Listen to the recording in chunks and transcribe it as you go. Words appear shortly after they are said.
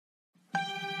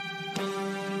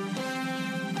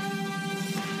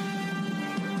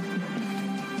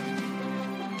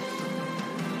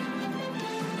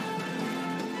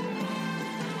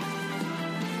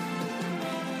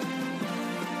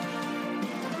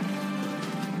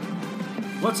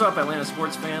What's up, Atlanta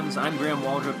sports fans? I'm Graham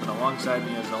Waldrop, and alongside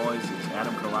me, as always, is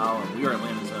Adam Carlisle, and we are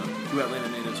Atlanta's two Atlanta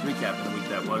natives recapping the week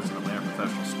that was in Atlanta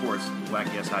professional sports,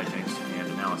 wacky ass hijinks, and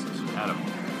analysis. Adam,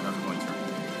 how's it going, sir?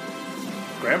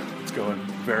 Graham, it's going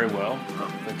very well.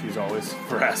 Thank you, as always,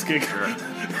 for asking. Sure.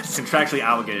 Contractually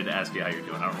obligated to ask you how you're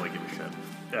doing. I don't really give a shit.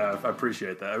 Yeah, I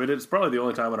appreciate that. I mean, it's probably the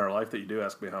only time in our life that you do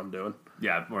ask me how I'm doing.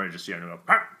 Yeah, more than just you know.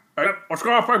 Hey, let's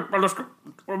go.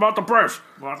 What about the press?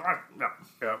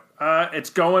 Yeah. It's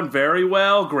going very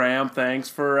well, Graham. Thanks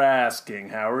for asking.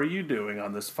 How are you doing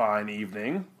on this fine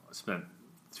evening? I spent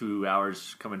 2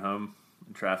 hours coming home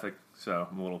in traffic, so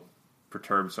I'm a little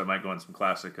perturbed, so I might go on some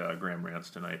classic Graham rants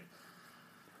tonight.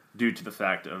 Due to the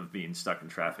fact of being stuck in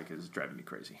traffic is driving me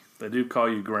crazy. They do call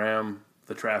you Graham,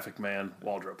 the traffic man,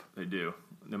 Waldrop. They do.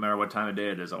 No matter what time of day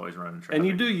it is, always running traffic. And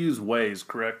you do use Waze,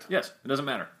 correct? Yes, it doesn't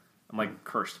matter. I'm like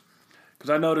cursed. Because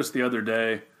I noticed the other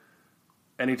day,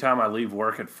 anytime I leave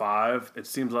work at 5, it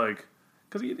seems like,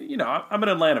 because, you know, I'm an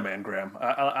Atlanta man, Graham.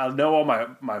 I know all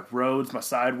my roads, my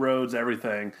side roads,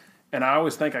 everything, and I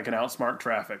always think I can outsmart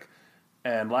traffic.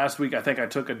 And last week, I think I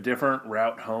took a different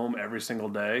route home every single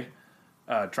day,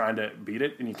 trying to beat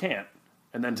it, and you can't.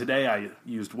 And then today, I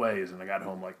used Waze, and I got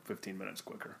home like 15 minutes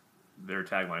quicker. Their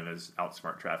tagline is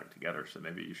outsmart traffic together, so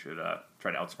maybe you should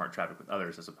try to outsmart traffic with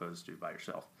others as opposed to by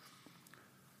yourself.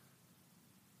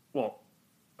 Well,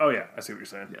 oh yeah, I see what you're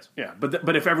saying. Yes. Yeah,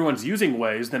 but if everyone's using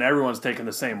Waze, then everyone's taking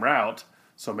the same route,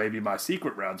 so maybe my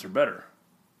secret routes are better.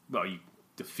 Well, you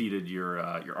defeated your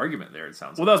argument there, it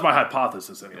sounds Well, like. that was my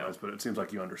hypothesis anyways, yeah. But it seems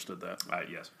like you understood that.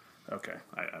 Yes. Okay.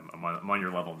 I'm on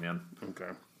your level, man.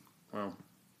 Okay. Well,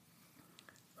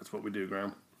 that's what we do,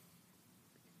 Graham.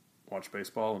 Watch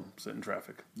baseball and sit in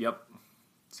traffic. Yep.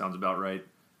 Sounds about right.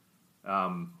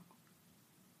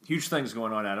 Huge things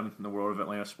going on, Adam, in the world of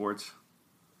Atlanta sports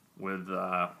with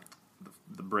the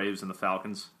Braves and the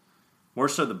Falcons. More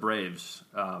so the Braves.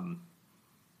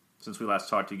 Since we last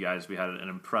talked to you guys, we had an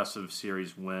impressive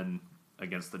series win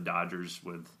against the Dodgers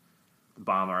with the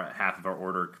bottom half of our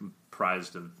order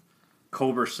comprised of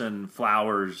Culberson,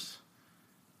 Flowers,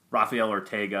 Rafael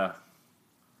Ortega,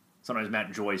 sometimes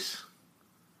Matt Joyce.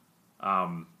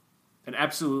 An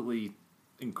absolutely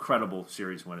incredible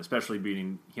series win, especially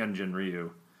beating Hyunjin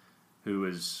Ryu, who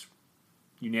has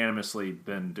unanimously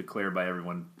been declared by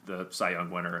everyone the Cy Young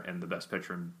winner and the best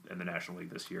pitcher in the National League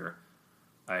this year.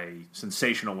 A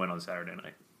sensational win on Saturday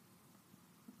night.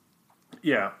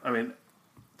 Yeah, I mean,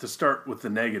 to start with the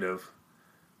negative,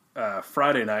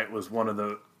 Friday night was one of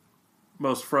the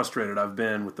most frustrated I've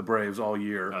been with the Braves all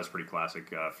year. That was pretty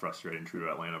classic, frustrating, true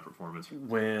to Atlanta performance.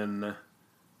 When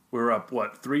we were up,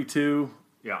 3-2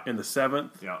 in the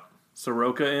 7th? Yeah.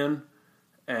 Soroka in,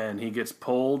 and he gets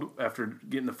pulled after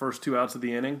getting the first 2 outs of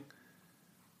the inning.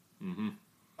 Mm-hmm.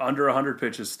 Under 100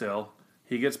 pitches still.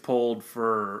 He gets pulled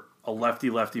for a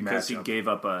lefty-lefty matchup. Because he gave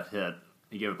up a hit.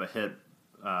 He gave up a hit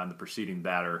on the preceding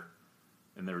batter,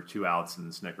 and there were 2 outs,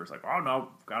 and Snicker's like, oh, no,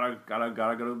 gotta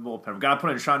go to the bullpen. We've got to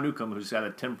put in Sean Newcomb, who's had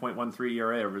a 10.13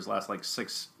 ERA over his last,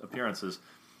 6 appearances.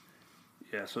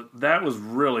 Yeah, so that was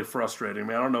really frustrating. I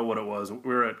mean, I don't know what it was. We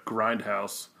were at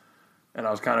Grindhouse, and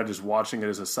I was kind of just watching it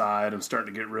as a side and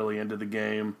starting to get really into the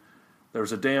game. There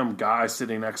was a damn guy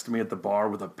sitting next to me at the bar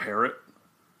with a parrot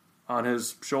on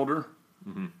his shoulder.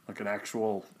 Mm-hmm. Like an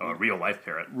actual... a real-life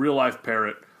parrot. Real-life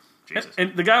parrot. Jesus.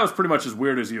 And the guy was pretty much as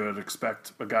weird as you would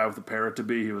expect a guy with a parrot to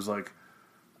be. He was,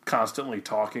 constantly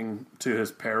talking to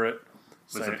his parrot.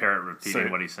 Was the parrot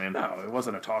repeating what he's saying? No, it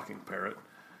wasn't a talking parrot.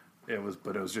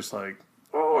 But it was just like,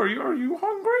 oh, are you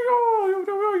hungry?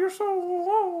 Oh, you're so...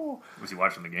 Oh. Was he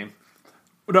watching the game?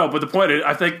 No, but the point is,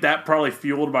 I think that probably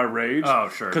fueled my rage. Oh,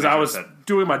 sure. Because I was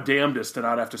doing my damnedest to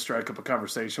not have to strike up a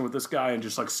conversation with this guy and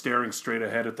just, staring straight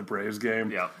ahead at the Braves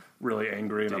game. Yeah. Really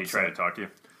angry and upset. Did he try to talk to you?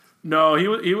 No,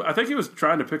 I think he was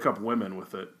trying to pick up women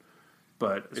with it.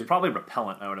 But it's probably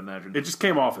repellent, I would imagine. It just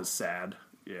came off as sad.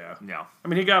 Yeah. Yeah. I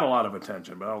mean, he got a lot of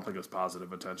attention, but I don't think it was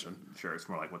positive attention. Sure, it's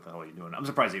more like, what the hell are you doing? I'm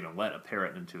surprised they even let a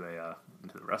parrot into the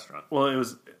restaurant. Well,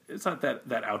 it's not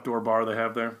that outdoor bar they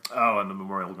have there. Oh, in the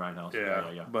Memorial Grindhouse.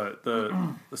 Yeah. But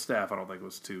the staff, I don't think,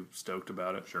 was too stoked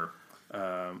about it. Sure.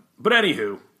 But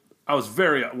anywho,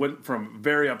 went from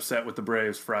very upset with the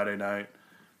Braves Friday night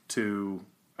to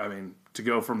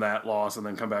go from that loss and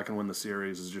then come back and win the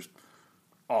series is just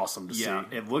awesome to see. Yeah,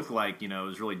 it looked like, it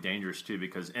was really dangerous, too,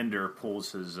 because Ender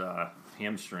pulls his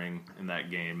hamstring in that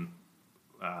game,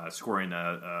 scoring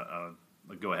a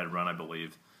go-ahead run, I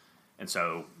believe. And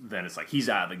so then it's like he's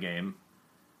out of the game.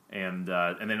 And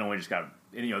then only just got,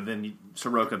 then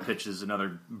Soroka pitches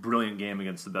another brilliant game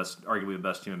against arguably the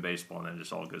best team in baseball, and then it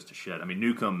just all goes to shit. I mean,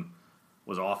 Newcomb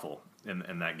was awful.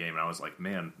 in that game, and I was like,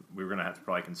 man, we were going to have to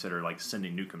probably consider like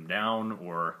sending Newcomb down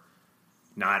or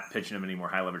not pitching him any more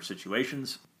high leverage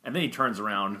situations. And then he turns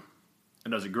around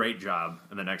and does a great job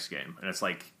in the next game, and it's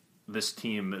like this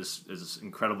team is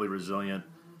incredibly resilient.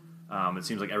 It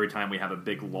seems like every time we have a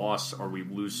big loss or we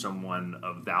lose someone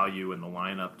of value in the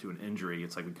lineup to an injury,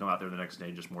 it's like we come out there the next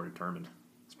day just more determined.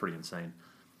 It's pretty insane.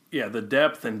 Yeah, the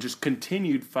depth and just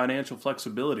continued financial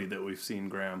flexibility that we've seen,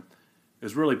 Graham,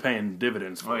 is really paying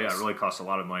dividends for us. It really costs a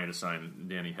lot of money to sign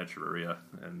Danny Hecheverria.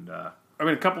 And I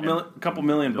mean, a couple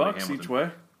million bucks Hamilton. each way.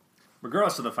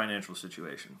 Regardless of the financial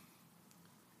situation,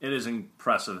 it is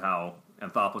impressive how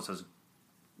Anthopoulos has,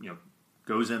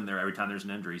 goes in there every time there's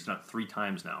an injury. He's done it 3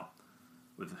 times now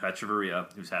with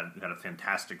Hecheverria, who's had a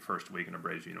fantastic first week in a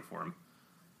Braves uniform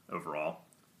overall.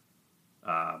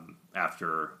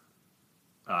 After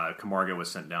Camargo was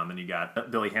sent down, then you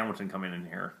got Billy Hamilton coming in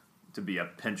here to be a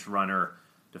pinch runner,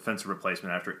 defensive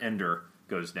replacement after Ender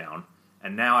goes down.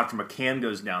 And now after McCann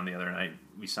goes down the other night,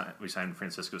 we signed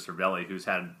Francisco Cervelli, who's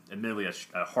had admittedly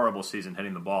a horrible season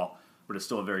hitting the ball, but is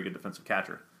still a very good defensive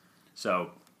catcher.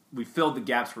 So we filled the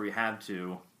gaps where we had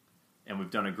to, and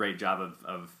we've done a great job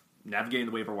of navigating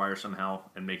the waiver wire somehow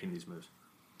and making these moves.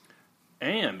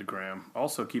 And, Graham,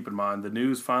 also keep in mind, the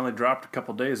news finally dropped a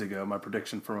couple days ago, my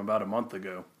prediction from about a month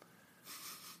ago.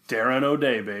 Darren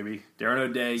O'Day, baby. Darren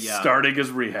O'Day, yeah. Starting his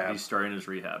rehab. He's starting his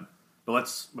rehab.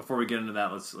 But before we get into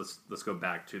that, let's go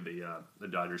back to the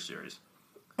Dodgers series.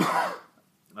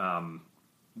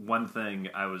 One thing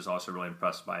I was also really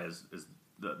impressed by is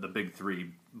the big 3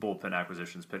 bullpen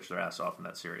acquisitions pitched their ass off in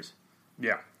that series.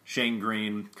 Yeah. Shane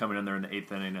Green coming in there in the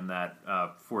 8th inning in that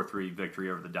 4-3 victory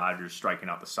over the Dodgers, striking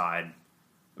out the side.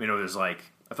 I mean, it was like,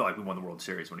 I felt like we won the World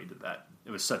Series when he did that.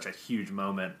 It was such a huge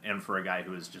moment, and for a guy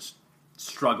who has just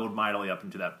struggled mightily up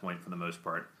until that point for the most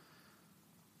part.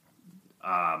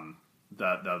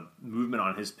 The movement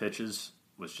on his pitches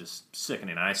was just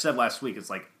sickening. And I said last week, it's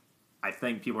like, I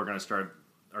think people are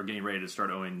getting ready to start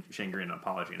owing Shane Green an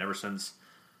apology. And ever since,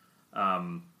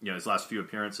 his last few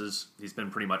appearances, he's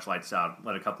been pretty much lights out.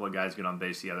 Let a couple of guys get on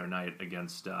base the other night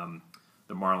against the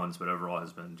Marlins, but overall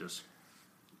has been just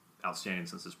outstanding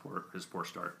since his poor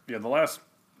start. Yeah, the last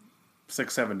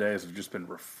 6-7 days have just been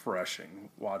refreshing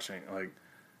watching. Like,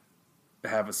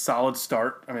 have a solid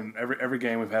start. I mean, every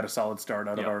game we've had a solid start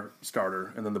out of our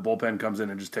starter, and then the bullpen comes in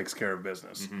and just takes care of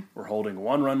business. Mm-hmm. We're holding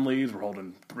 1-run leads, we're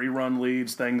holding 3-run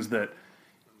leads, things that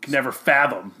could never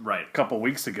fathom a couple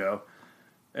weeks ago,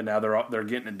 and now they're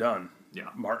getting it done. Yeah,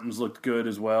 Martin's looked good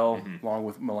as well, along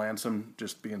with Melanson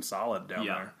just being solid down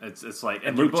there. It's like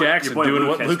and Luke Jackson doing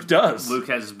what Luke does. Luke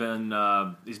has been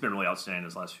he's been really outstanding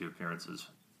his last few appearances.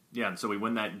 Yeah, and so we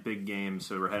win that big game.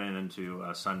 So we're heading into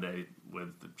Sunday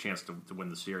with the chance to win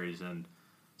the series, and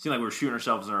it seemed like we were shooting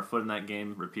ourselves in our foot in that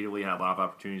game repeatedly. Had a lot of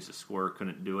opportunities to score,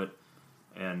 couldn't do it,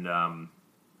 and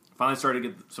finally started to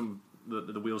get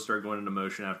the wheels started going into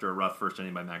motion after a rough first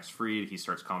inning by Max Fried. He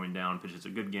starts calming down, pitches a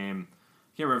good game.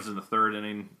 Can't remember if it was in the 3rd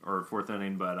inning or 4th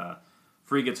inning, but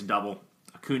Fried gets a double.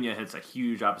 Acuna hits a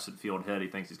huge opposite field hit. He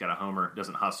thinks he's got a homer,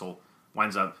 doesn't hustle,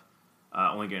 winds up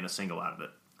only getting a single out of it.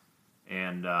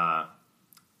 And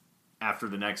after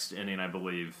the next inning, I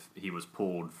believe, he was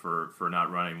pulled for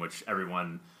not running, which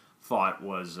everyone thought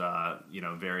was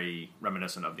very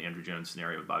reminiscent of the Andrew Jones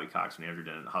scenario with Bobby Cox when Andrew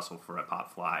didn't hustle for a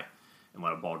pop fly and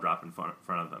let a ball drop in front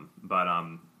of them. But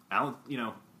I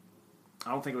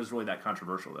don't think it was really that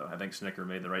controversial, though. I think Snicker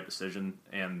made the right decision,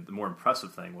 and the more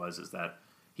impressive thing is that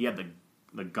he had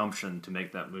the gumption to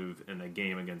make that move in a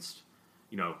game against,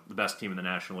 the best team in the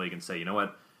National League and say, you know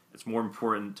what, it's more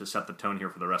important to set the tone here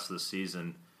for the rest of the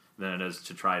season than it is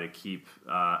to try to keep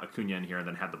Acuna in here and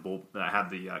then have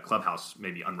the clubhouse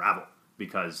maybe unravel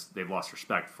because they've lost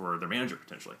respect for their manager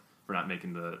potentially for not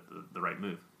making the right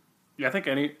move. Yeah, I think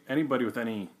anybody with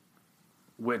any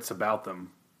wits about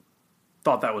them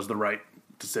thought that was the right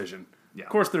decision. Yeah. Of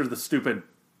course, there's the stupid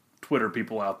Twitter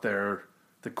people out there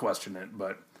that question it,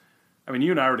 but I mean,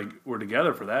 you and I were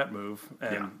together for that move,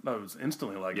 and that was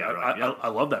instantly like, I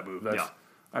love that move.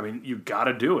 I mean, you got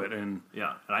to do it, and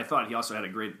I thought he also had a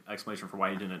great explanation for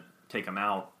why he didn't take him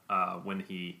out when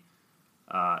he,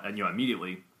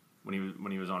 immediately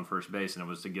when he was on first base, and it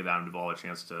was to give Adam Duvall a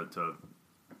chance to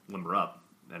limber up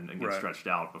and get stretched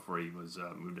out before he was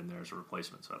moved in there as a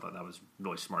replacement. So I thought that was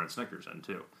really smart at Snicker's end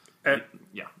too. I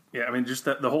mean, just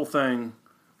the whole thing.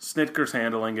 Snitker's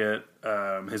handling it.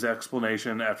 His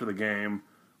explanation after the game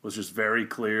was just very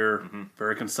clear,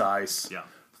 very concise,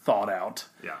 thought out.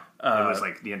 Yeah, it was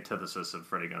like the antithesis of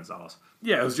Freddie Gonzalez.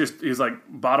 Yeah, it was just, he's like,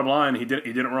 bottom line, he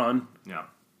didn't run. Yeah,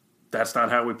 that's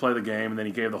not how we play the game. And then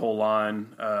he gave the whole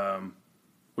line.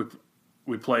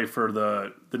 we play for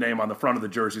the name on the front of the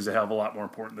jersey is a hell of a lot more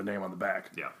important than the name on the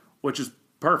back. Yeah. Which is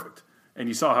perfect. And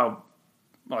you saw how,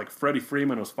 like, Freddie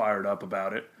Freeman was fired up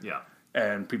about it. Yeah.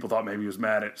 And people thought maybe he was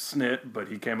mad at Snit, but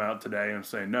he came out today and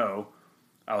saying, no,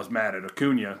 I was mad at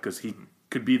Acuna because he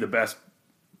could be the best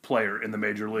player in the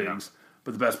major leagues,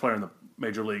 but the best player in the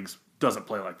major leagues doesn't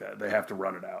play like that. They have to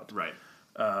run it out. Right.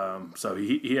 So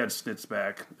he had Snit's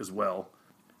back as well.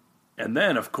 And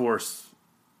then, of course,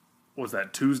 was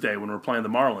that Tuesday when we're playing the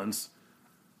Marlins,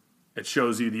 it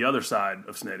shows you the other side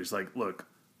of Snit. He's like, look,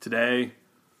 today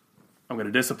I'm going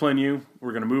to discipline you.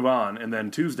 We're going to move on. And then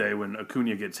Tuesday when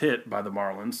Acuna gets hit by the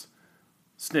Marlins,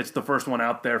 Snit's the first one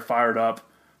out there fired up,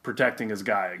 protecting his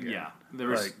guy again. Yeah.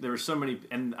 There were so many,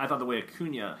 and I thought the way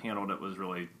Acuna handled it was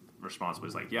really responsible.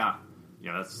 He's like,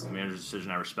 that's the manager's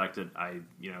decision. I respect it. I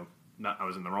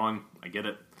was in the wrong. I get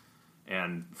it.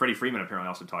 And Freddie Freeman apparently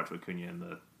also talked to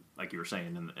Acuna like you were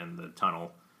saying, in the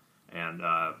tunnel, and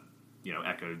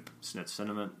echoed Snit's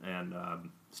sentiment. And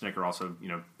Snicker also,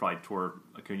 probably tore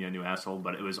Acuna a new asshole,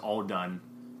 but it was all done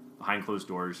behind closed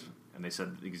doors, and they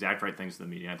said the exact right things to the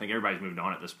media. I think everybody's moved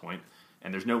on at this point,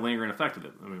 and there's no lingering effect of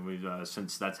it. I mean, we've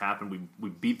since that's happened, we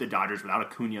beat the Dodgers without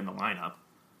Acuna in the lineup,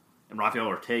 and Rafael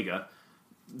Ortega,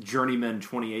 journeyman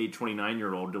 28,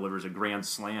 29-year-old, delivers a grand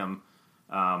slam,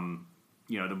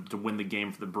 to win the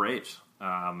game for the Braves.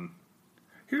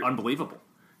 Unbelievable.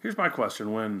 Here's my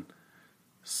question. When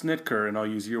Snitker, and I'll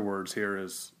use your words here,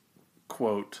 is,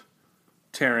 quote,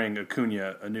 tearing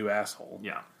Acuna a new asshole.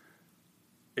 Yeah.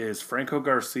 Is Franco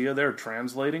Garcia there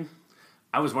translating?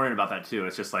 I was wondering about that, too.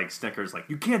 It's just like Snicker's like,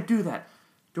 you can't do that.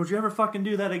 Don't you ever fucking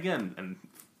do that again. And,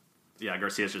 yeah,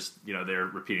 Garcia's just, they're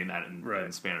repeating that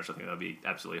in Spanish. I think that would be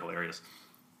absolutely hilarious.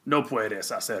 No puedes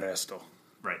hacer esto.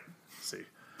 Right. See.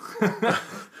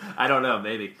 I don't know,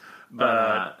 maybe.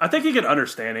 But I think he can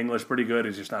understand English pretty good.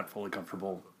 He's just not fully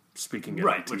comfortable speaking it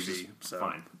on TV. Which is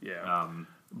fine. Yeah.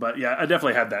 But yeah, I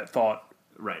definitely had that thought.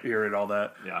 Right. Hearing all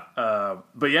that. Yeah.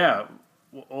 But yeah,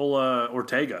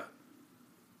 Ortega,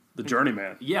 the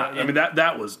journeyman. Yeah. I mean,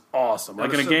 that was awesome.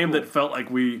 Like in a game that felt like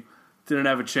we didn't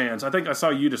have a chance. I think I saw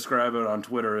you describe it on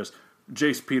Twitter as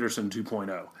Jace Peterson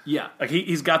 2.0. Yeah. Like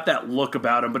he's got that look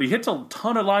about him, but he hits a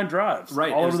ton of line drives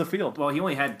all over the field. Well, he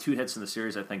only had 2 hits in the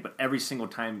series, I think, but every single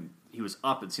time he was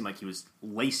up, it seemed like he was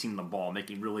lacing the ball,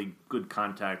 making really good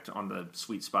contact on the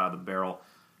sweet spot of the barrel.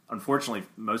 Unfortunately,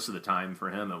 most of the time for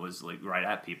him, it was like right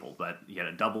at people, but he had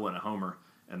a double and a homer,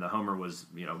 and the homer was,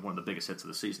 one of the biggest hits of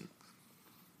the season.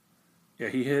 Yeah,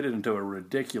 he hit it into a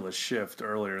ridiculous shift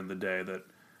earlier in the day that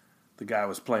the guy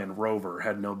was playing Rover,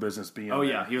 had no business being there.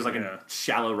 Yeah, he was like in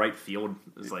shallow right field.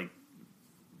 It was like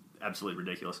absolutely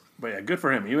ridiculous. But yeah, good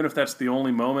for him. Even if that's the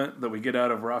only moment that we get out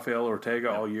of Rafael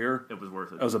Ortega all year, it was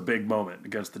worth it. That was a big moment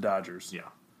against the Dodgers. Yeah.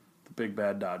 The big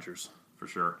bad Dodgers. For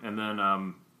sure. And then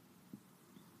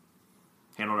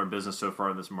handled our business so far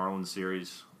in this Marlins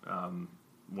series.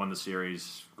 Won the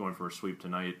series, going for a sweep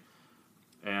tonight.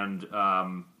 And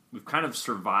we've kind of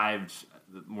survived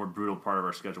the more brutal part of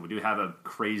our schedule. We do have a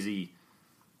crazy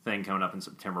thing coming up in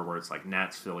September where it's like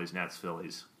Nats, Phillies, Nats,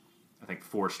 Phillies. I think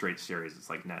 4 straight series. It's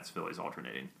like Nats, Phillies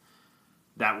alternating.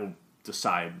 That will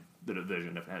decide the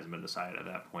division if it hasn't been decided at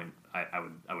that point. I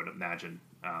would imagine.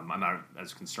 I'm not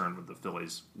as concerned with the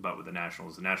Phillies, but with the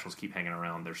Nationals. The Nationals keep hanging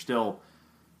around. They're still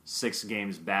 6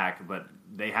 games back, but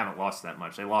they haven't lost that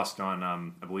much. They lost on,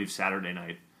 I believe, Saturday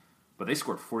night. But they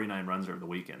scored 49 runs over the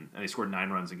weekend, and they scored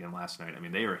 9 runs again last night. I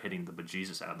mean, they are hitting the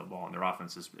bejesus out of the ball, and their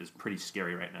offense is pretty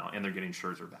scary right now, and they're getting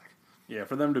Scherzer back. Yeah,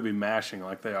 for them to be mashing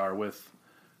like they are with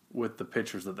the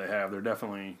pitchers that they have, they're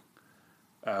definitely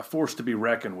forced to be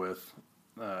reckoned with.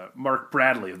 Mark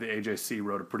Bradley of the AJC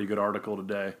wrote a pretty good article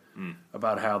today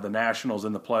about how the Nationals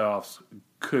in the playoffs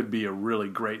could be a really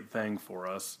great thing for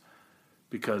us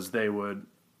because they would,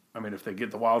 if they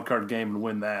get the wild card game and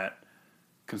win that,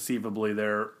 conceivably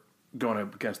they're going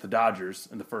up against the Dodgers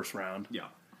in the first round. Yeah.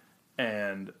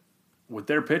 And with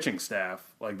their pitching staff,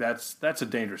 like that's a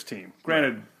dangerous team.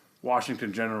 Granted,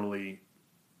 Washington generally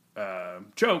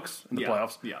chokes in the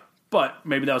playoffs. Yeah. But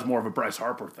maybe that was more of a Bryce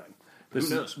Harper thing. Who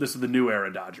knows? This is the new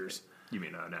era Dodgers. You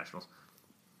mean Nationals?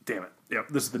 Damn it. Yep,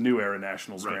 this is the new era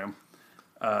Nationals, right.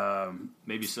 Graham.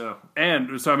 Maybe so.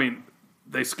 And so,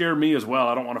 they scare me as well.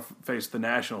 I don't want to face the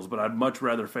Nationals, but I'd much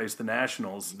rather face the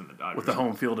Nationals with the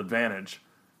home field advantage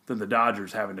than the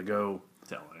Dodgers having to go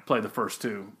play the first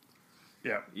 2.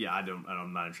 Yeah. Yeah,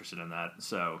 I'm not interested in that.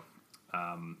 So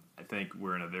I think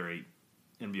we're in a very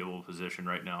enviable position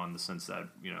right now in the sense that,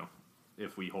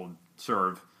 if we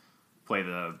play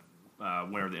the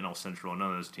winner of the NL Central, none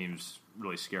of those teams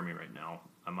really scare me right now.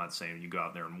 I'm not saying you go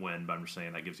out there and win, but I'm just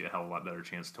saying that gives you a hell of a lot better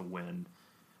chance to win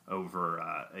over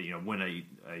win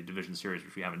a division series,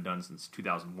 which we haven't done since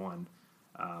 2001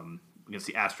 against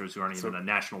the Astros, who aren't even a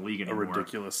National League anymore. A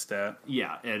ridiculous stat.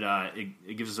 Yeah,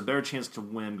 it gives us a better chance to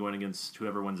win going against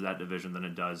whoever wins that division than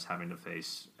it does having to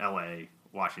face L.A.,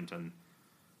 Washington,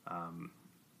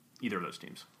 either of those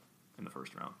teams in the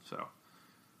first round. So,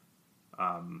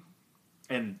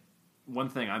 and one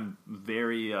thing I'm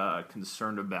very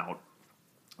concerned about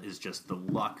is just the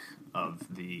luck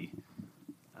of the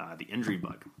injury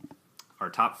bug. Our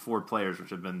top 4 players,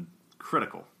 which have been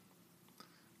critical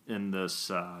in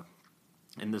this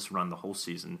run the whole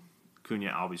season,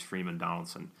 Cunha, Albies, Freeman,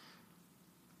 Donaldson,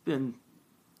 been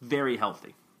very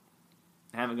healthy.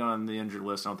 Haven't gone on the injured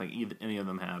list. I don't think any of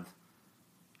them have.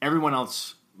 Everyone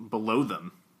else below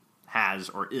them has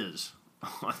or is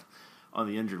on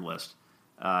the injured list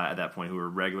at that point, who are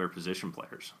regular position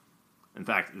players. In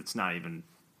fact, it's not even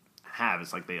have.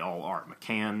 It's like they all are.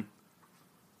 McCann,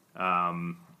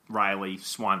 Riley,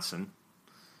 Swanson,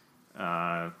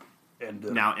 now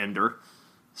Ender.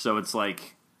 So it's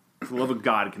like, for the love of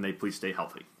God, can they please stay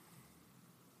healthy?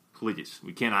 Please.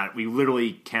 We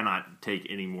literally cannot take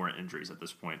any more injuries at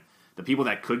this point. The people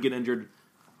that could get injured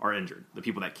are injured. The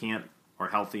people that can't are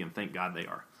healthy, and thank God they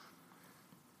are.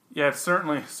 Yeah, it's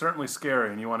certainly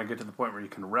scary, and you want to get to the point where you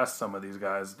can rest some of these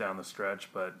guys down the stretch,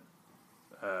 but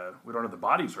we don't have the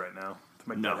bodies right now to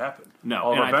make that happen. No.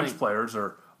 All of our bench players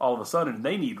are, all of a sudden,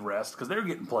 they need rest because they're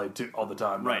getting played too all the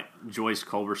time. Right. Joyce,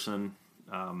 Culberson,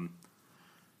 all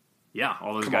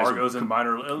those Camargo's guys. In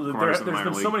minor. There's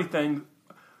been so many things,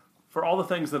 for all the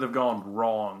things that have gone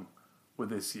wrong with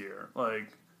this year.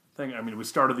 We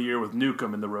started the year with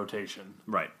Newcomb in the rotation.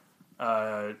 Right.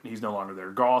 He's no longer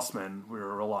there. Gossman, we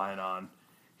were relying on.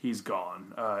 He's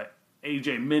gone.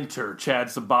 AJ Minter, Chad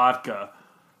Sabatka.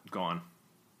 Gone.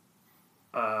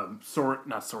 Not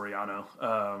Soriano.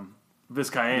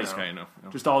 Vizcaino. Yeah.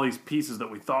 Just all these pieces that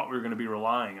we thought we were going to be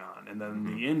relying on. And then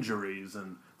the injuries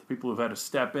and the people who've had to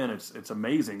step in. It's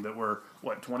amazing that we're,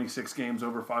 26 games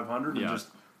over 500 and just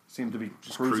seem to be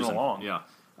just cruising along. Yeah.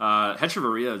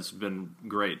 Hechavarria has been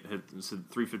great. It's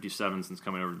 357 since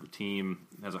coming over to the team.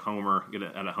 Has a homer.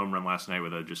 Had a home run last night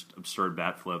with a just absurd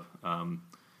bat flip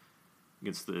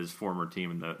against his former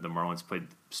team. And the Marlins played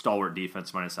stalwart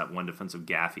defense minus that one defensive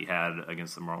gaff he had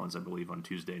against the Marlins, I believe, on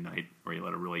Tuesday night, where he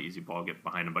let a really easy ball get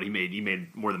behind him. But he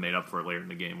made more than made up for it later in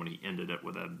the game when he ended it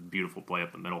with a beautiful play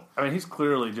up the middle. I mean, he's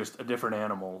clearly just a different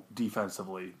animal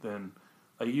defensively than.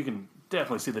 You can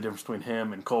definitely see the difference between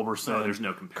him and Culberson. No, there's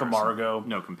no comparison. Camargo.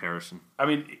 No comparison. I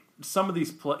mean, some of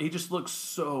these he just looks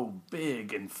so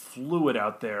big and fluid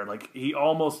out there. He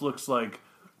almost looks like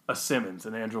a Simmons,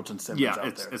 an Andrelton Simmons out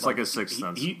there. It's like a sixth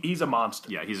sense. He's a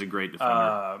monster. Yeah, he's a great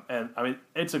defender. And,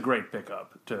 it's a great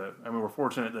pickup. We're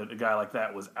fortunate that a guy like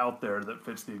that was out there that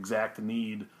fits the exact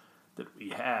need that we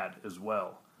had as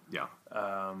well. Yeah.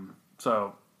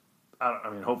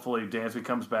 Hopefully Dansby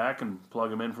comes back and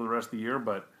plug him in for the rest of the year,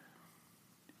 but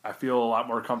I feel a lot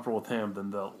more comfortable with him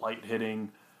than the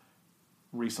light-hitting,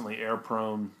 recently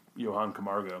air-prone Johan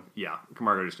Camargo. Yeah,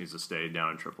 Camargo just needs to stay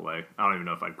down in AAA. I don't even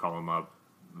know if I'd call him up.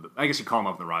 I guess you call him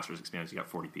up when the roster's expanded. You got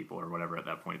 40 people or whatever at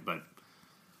that point, but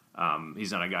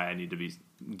he's not a guy I need to be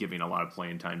giving a lot of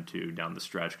playing time to down the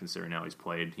stretch, considering how he's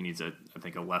played. He needs, I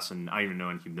think, a lesson, I don't even know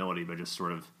in humility, but just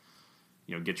sort of,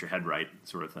 get your head right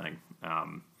sort of thing.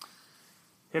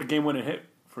 He had a game-winning hit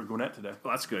for Gwinnett today.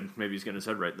 Well, that's good. Maybe he's getting his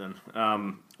head right then.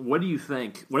 What do you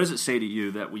think? What does it say to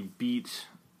you that we beat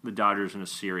the Dodgers in a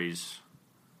series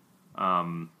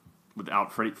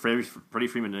without Freddie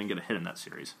Freeman didn't get a hit in that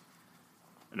series,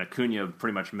 and Acuna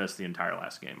pretty much missed the entire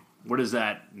last game? What does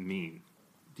that mean?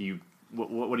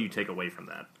 What do you take away from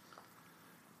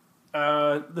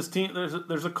that? This team,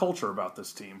 there's a culture about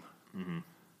this team. Mm-hmm.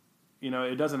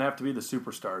 It doesn't have to be the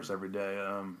superstars every day,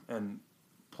 and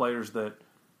players that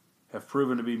have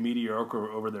proven to be mediocre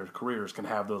over their careers can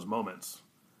have those moments.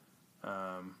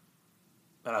 And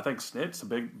I think Snit's a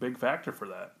big factor for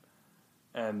that.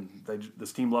 And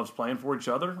this team loves playing for each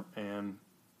other, and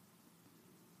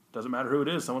doesn't matter who it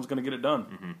is, someone's going to get it done.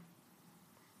 Mm-hmm.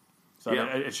 So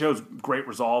it shows great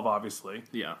resolve, obviously.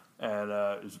 Yeah. And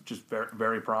it's just very,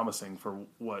 very promising for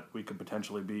what we could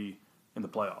potentially be in the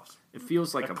playoffs. It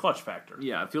feels like a clutch factor.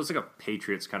 Yeah, it feels like a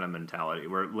Patriots kind of mentality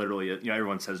where literally,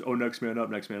 everyone says, "Oh, next man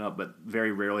up," but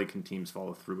very rarely can teams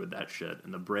follow through with that shit.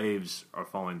 And the Braves are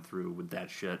following through with that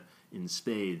shit in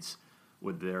spades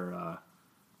with their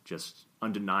just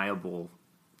undeniable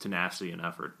tenacity and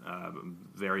effort. I'm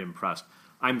very impressed.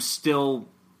 I'm still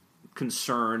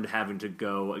concerned having to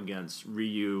go against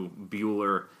Ryu,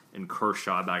 Buehler, and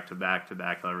Kershaw back to back,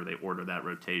 however they order that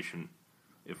rotation.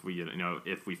 If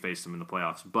we face them in the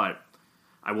playoffs. But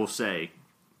I will say,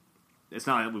 it's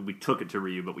not like we took it to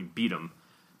Ryu, but we beat them.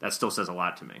 That still says a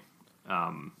lot to me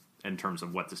in terms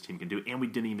of what this team can do. And we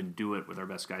didn't even do it with our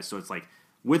best guys. So it's like,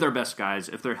 with our best guys,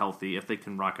 if they're healthy, if they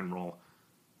can rock and roll,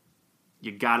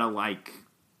 you gotta like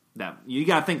that. You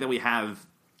gotta think that we have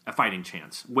a fighting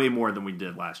chance, way more than we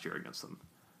did last year against them.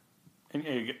 And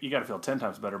you got to feel 10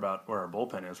 times better about where our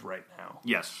bullpen is right now.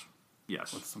 Yes.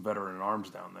 With some veteran arms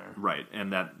down there. Right,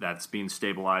 and that's being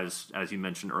stabilized. As you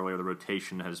mentioned earlier, the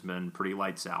rotation has been pretty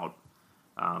lights out.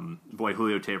 Boy,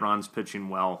 Julio Teheran's pitching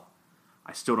well.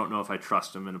 I still don't know if I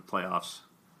trust him in the playoffs,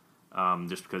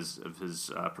 just because of his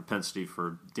propensity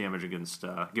for damage against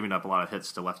giving up a lot of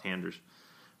hits to left-handers.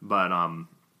 But I'm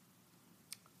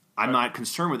not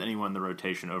concerned with anyone in the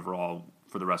rotation overall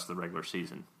for the rest of the regular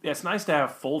season. Yeah, it's nice to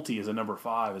have Fulte as a number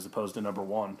 5 as opposed to number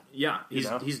 1. Yeah,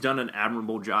 he's done an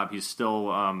admirable job. He's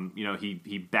still,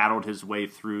 he battled his way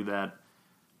through that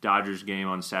Dodgers game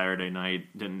on Saturday night.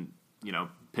 Didn't,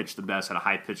 pitch the best. Had a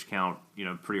high pitch count,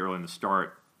 pretty early in the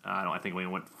start. I think we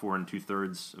went 4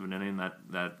 2/3 of an inning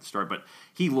that start, but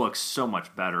he looks so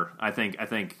much better. I think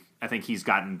he's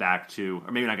gotten back to,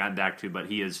 or maybe not gotten back to, but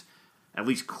he is at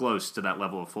least close to that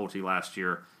level of Fulte last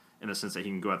year, in the sense that he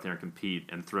can go out there and compete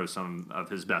and throw some of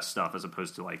his best stuff, as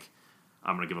opposed to like,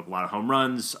 I'm going to give up a lot of home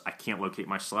runs, I can't locate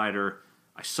my slider,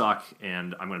 I suck,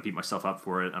 and I'm going to beat myself up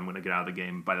for it. I'm going to get out of the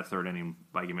game by the third inning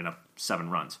by giving up 7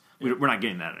 runs. We're not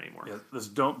getting that anymore. Yeah, this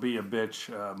 "don't be a bitch"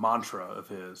 mantra of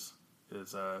his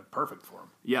is perfect for him.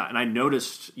 Yeah, and I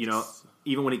noticed,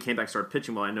 even when he came back and started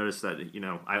pitching well, I noticed that,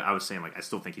 I was saying, like, I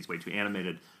still think he's way too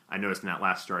animated. I noticed in that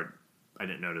last start, I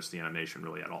didn't notice the animation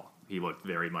really at all. He looked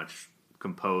very much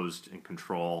composed, in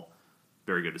control.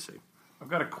 Very good to see. I've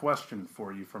got a question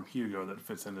for you from Hugo that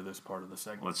fits into this part of the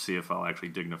segment. Let's see if I'll actually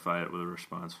dignify it with a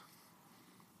response.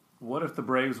 What if the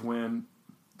Braves win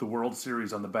the World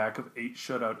Series on the back of 8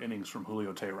 shutout innings from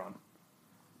Julio Teheran?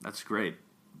 That's great.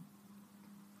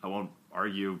 I won't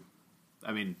argue.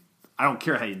 I mean, I don't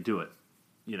care how you do it.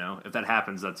 If that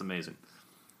happens, that's amazing.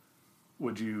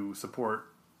 Would you support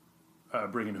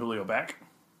bringing Julio back?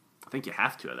 I think you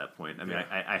have to at that point. I mean,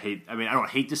 yeah. I don't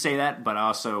hate to say that, but I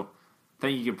also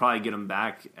think you could probably get him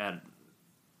back at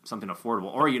something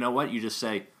affordable. Or you know what? You just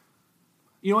say,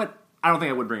 you know what? I don't think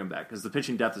I would bring him back because the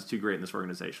pitching depth is too great in this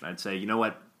organization. I'd say, you know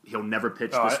what? He'll never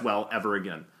pitch well ever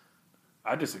again.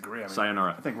 I disagree.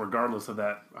 Sayonara. I think regardless of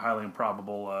that highly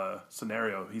improbable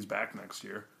scenario, he's back next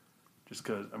year. Just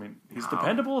because, he's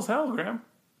dependable as hell, Graham.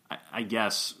 I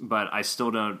guess, but I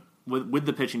still don't. With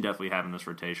the pitching depth we have in this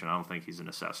rotation, I don't think he's a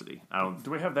necessity. Do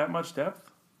we have that much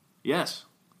depth? Yes.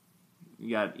 You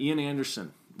got Ian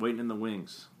Anderson waiting in the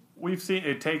wings. We've seen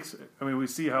it takes. We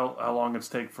see how long it's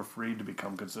taken for Fried to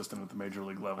become consistent at the major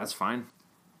league level. That's fine.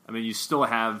 You still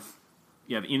have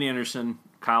Ian Anderson,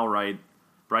 Kyle Wright,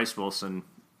 Bryce Wilson,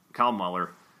 Kyle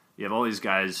Muller. You have all these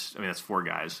guys. That's 4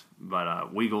 guys,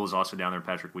 but Weagle is also down there.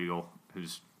 Patrick Weagle,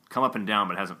 who's come up and down,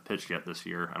 but hasn't pitched yet this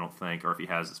year, I don't think. Or if he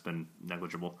has, it's been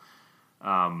negligible.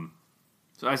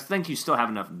 So I think you still have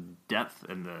enough depth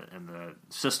in the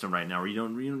system right now where you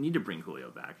don't need to bring Julio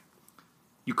back.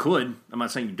 You could. I'm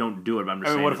not saying you don't do it, but I'm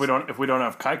just saying. What if we don't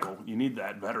have Keuchel? You need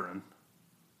that veteran.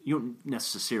 You don't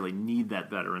necessarily need that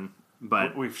veteran,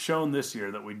 but we've shown this year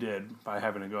that we did by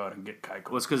having to go out and get Keuchel.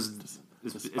 Well, it's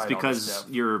because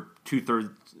your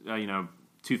 2/3,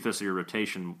 2/5 of your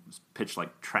rotation pitched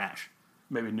like trash.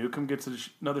 Maybe Newcomb gets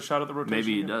another shot at the rotation.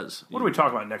 Maybe he does. What are we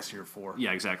talking about next year for?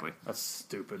 Yeah, exactly. That's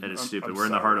stupid. It is stupid. We're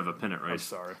in the heart of a pennant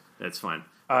race. I'm sorry. It's fine.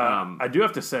 I do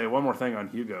have to say one more thing on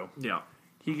Hugo. Yeah.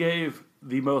 He gave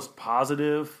the most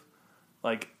positive,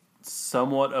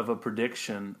 somewhat of a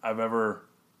prediction I've ever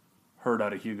heard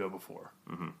out of Hugo before.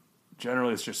 Mm-hmm.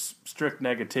 Generally, it's just strict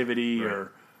negativity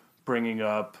or bringing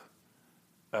up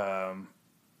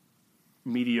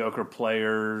mediocre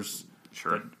players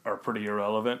that are pretty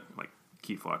irrelevant. Like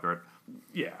Keith Lockhart.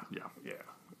 Yeah.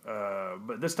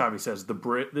 But this time he says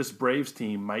this Braves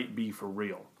team might be for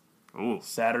real. Ooh.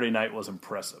 Saturday night was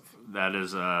impressive. That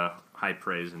is high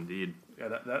praise indeed. Yeah,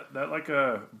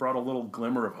 that brought a little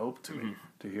glimmer of hope to me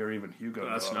to hear even Hugo.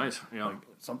 That's nice. Yeah,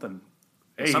 something.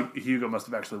 Hugo must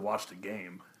have actually watched a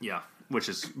game. Yeah, which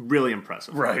is really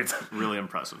impressive. Right, really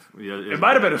impressive. Yeah, it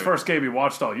might have been his first game he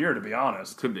watched all year, to be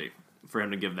honest. Could be for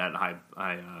him to give that high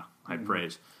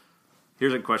praise.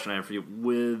 Here's a question I have for you: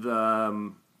 with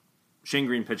Shane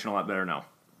Green pitching a lot better now,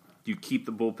 do you keep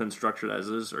the bullpen structured as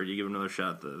is, or do you give another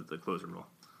shot at the closer role?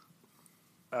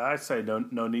 I say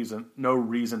no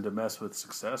reason to mess with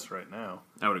success right now.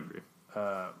 I would agree.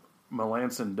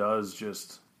 Melanson does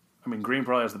just. Green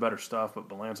probably has the better stuff, but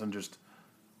Melanson just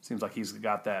seems like he's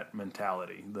got that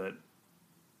mentality that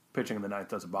pitching in the ninth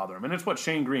doesn't bother him. And it's what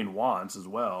Shane Green wants as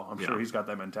well. I'm sure he's got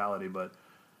that mentality, but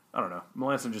I don't know.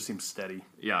 Melanson just seems steady.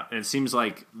 Yeah, and it seems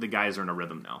like the guys are in a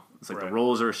rhythm now. It's like Right. the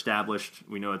roles are established.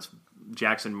 We know it's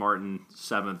Jackson Martin,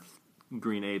 7th,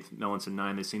 Green 8th, Melanson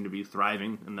 9. They seem to be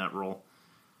thriving in that role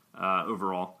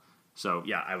overall. So,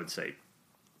 yeah, I would say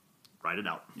ride it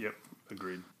out. Yep,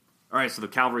 agreed. All right, so the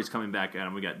cavalry's coming back at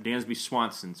him. We got Dansby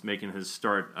Swanson's making his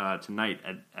start tonight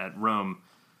at Rome,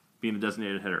 being the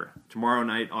designated hitter. Tomorrow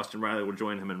night, Austin Riley will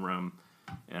join him in Rome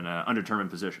in an undetermined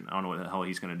position. I don't know what the hell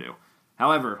he's going to do.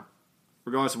 However,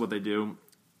 regardless of what they do,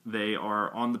 they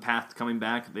are on the path to coming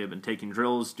back. They have been taking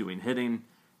drills, doing hitting,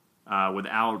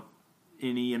 without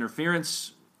any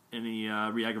interference, any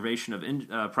re-aggravation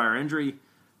of prior injury.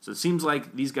 So it seems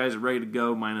like these guys are ready to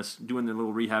go, minus doing their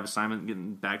little rehab assignment,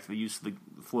 getting back to the use of the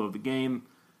flow of the game.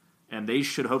 And they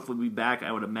should hopefully be back,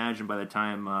 I would imagine, by the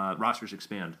time rosters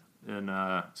expand in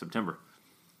September.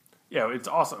 Yeah, it's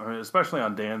awesome, especially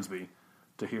on Dansby,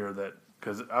 to hear that,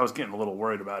 because I was getting a little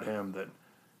worried about him, that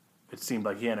it seemed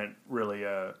like he hadn't really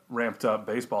ramped up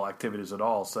baseball activities at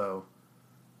all. So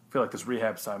I feel like this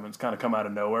rehab assignment's kind of come out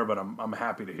of nowhere, but I'm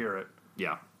happy to hear it.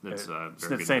 Yeah, that's very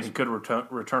good saying news. he could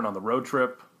return on the road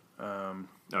trip.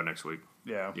 Next week.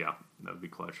 Yeah. Yeah, that would be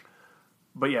clutch.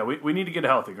 But yeah, we need to get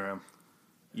healthy, Graham.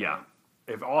 Yeah.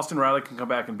 If Austin Riley can come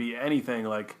back and be anything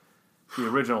like the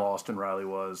original Austin Riley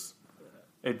was,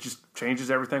 it just changes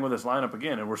everything with this lineup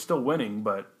again. And we're still winning,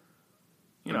 but,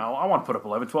 I want to put up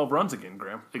 11, 12 runs again,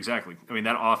 Graham. Exactly. I mean,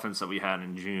 that offense that we had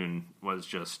in June was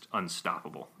just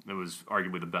unstoppable. It was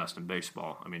arguably the best in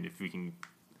baseball. I mean, if we can...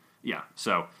 Yeah,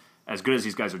 so... As good as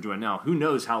these guys are doing now, who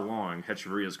knows how long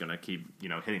Hechavarria is going to keep,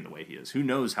 hitting the way he is? Who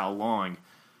knows how long,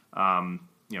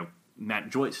 Matt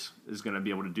Joyce is going to be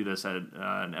able to do this at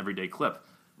an everyday clip?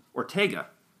 Ortega,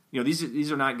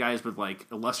 these are not guys with like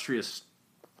illustrious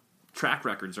track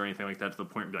records or anything like that to the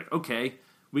point where you're like, okay,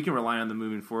 we can rely on them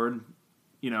moving forward.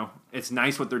 It's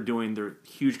nice what they're doing. They're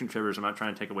huge contributors. I'm not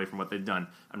trying to take away from what they've done.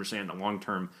 I'm just saying in the long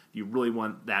term, you really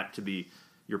want that to be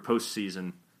your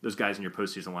postseason, those guys in your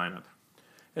postseason lineup.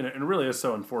 And it really is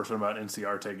so unfortunate about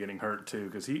Inciarte getting hurt too,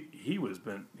 because he'd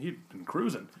been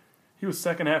cruising. He was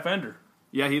second half ender.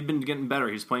 Yeah, he'd been getting better.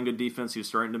 He was playing good defense. He was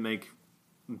starting to make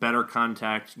better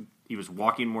contact. He was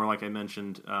walking more, like I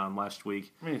mentioned last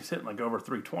week. I mean, he's hitting like over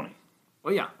 320.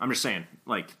 Well, yeah, I'm just saying,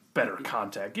 like better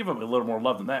contact. Give him a little more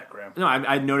love than that, Graham. No,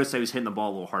 I noticed that he was hitting the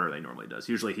ball a little harder than he normally does.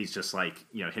 Usually, he's just like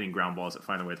hitting ground balls that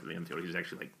find their way through the infield. He was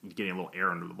actually like getting a little air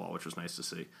under the ball, which was nice to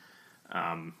see.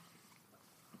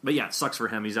 But yeah, it sucks for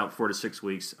him. He's out 4 to 6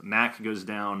 weeks. Mack goes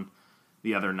down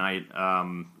the other night.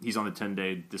 He's on the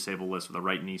 10-day disabled list with a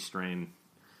right knee strain,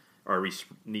 or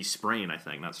knee sprain, I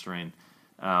think, not strain.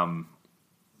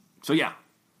 So yeah,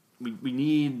 we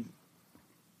need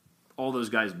all those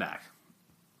guys back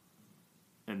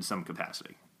in some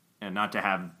capacity, and not to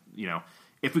have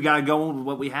if we got to go with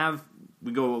what we have,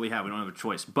 we go with what we have. We don't have a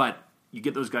choice. But you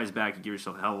get those guys back, you give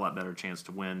yourself a hell of a lot better chance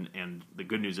to win. And the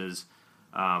good news is.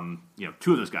 2 of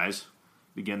those guys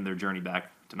begin their journey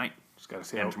back tonight. Just got to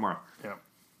see and tomorrow. Yeah,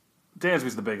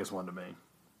 Dansby's the biggest one to me.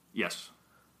 Yes,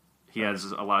 he has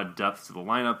a lot of depth to the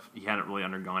lineup. He hadn't really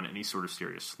undergone any sort of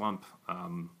serious slump,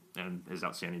 and his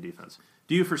outstanding defense.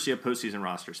 Do you foresee a postseason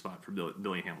roster spot for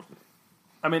Billy Hamilton?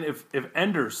 I mean, if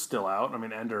Ender's still out,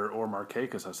 Ender or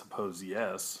Markakis, I suppose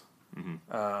yes.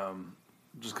 Mm-hmm.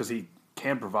 Just because he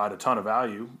can provide a ton of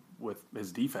value with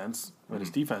his defense, and his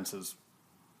defense is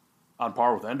on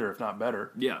par with Ender, if not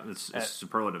better. Yeah, it's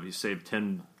superlative. He's saved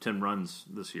 10 runs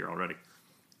this year already.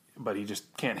 But he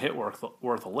just can't hit worth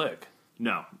a lick.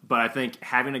 No, but I think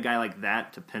having a guy like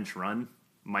that to pinch run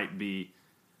might be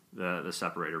the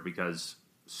separator, because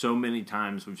so many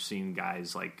times we've seen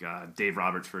guys like Dave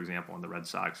Roberts, for example, on the Red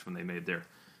Sox when they made their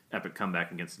epic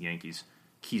comeback against the Yankees.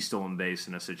 Key stolen base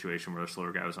in a situation where the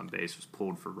slower guy was on base, was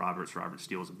pulled for Roberts. Roberts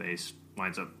steals a base,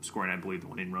 winds up scoring, I believe, the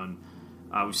winning run.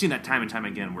 We've seen that time and time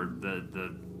again, where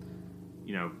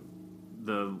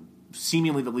the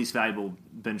seemingly the least valuable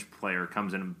bench player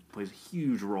comes in and plays a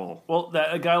huge role. Well,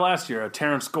 that guy last year,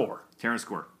 Terrence Gore.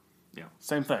 Yeah.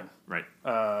 Same thing. Right.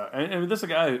 And this is a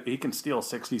guy, he can steal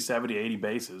 60, 70, 80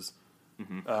 bases.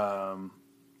 Mm-hmm.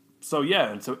 So,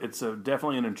 yeah, it's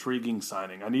definitely an intriguing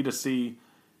signing. I need to see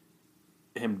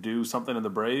him do something in the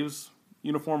Braves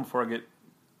uniform before I get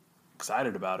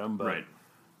excited about him. But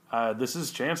right. This is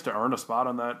his chance to earn a spot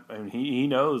on that. I mean, he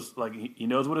knows, he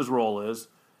knows what his role is,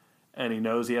 and he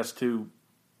knows he has to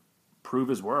prove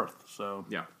his worth. So,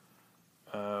 yeah,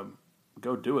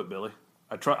 go do it, Billy.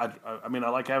 I mean, I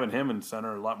like having him in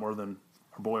center a lot more than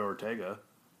our boy Ortega.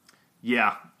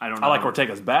 Yeah, I don't know. I like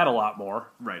Ortega's bat a lot more.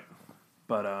 Right.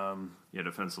 But yeah,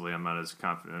 defensively, I'm not as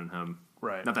confident in him.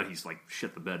 Right. Not that he's like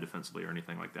shit the bed defensively or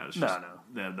anything like that. It's No,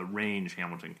 just the range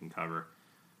Hamilton can cover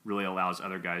really allows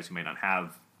other guys who may not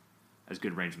have as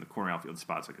good range in the corner outfield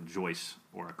spots like a Joyce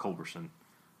or a Culberson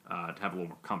to have a little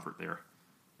more comfort there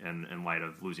in light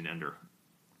of losing Ender.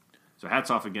 So hats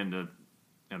off again to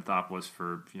Anthopoulos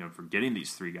for getting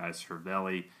these three guys,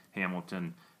 Cervelli,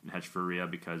 Hamilton, and Hechavarria,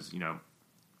 because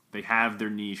they have their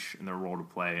niche and their role to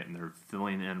play, and they're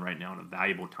filling in right now in a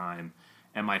valuable time.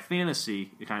 And my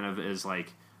fantasy kind of is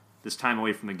like this time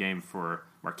away from the game for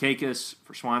Markakis,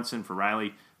 for Swanson, for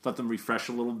Riley. Let them refresh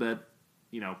a little bit,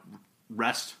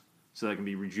 rest so they can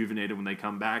be rejuvenated when they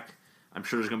come back. I'm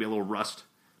sure there's going to be a little rust,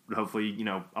 but hopefully,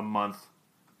 a month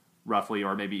roughly,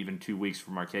 or maybe even 2 weeks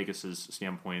from Markakis'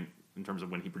 standpoint in terms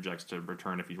of when he projects to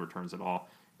return, if he returns at all,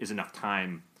 is enough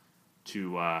time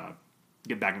to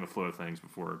get back in the flow of things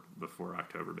before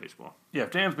October baseball. Yeah,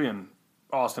 if Dansby and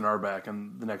Austin are back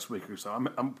in the next week or so,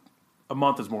 I'm a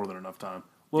month is more than enough time.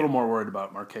 A little more worried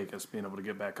about Markakis being able to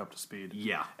get back up to speed.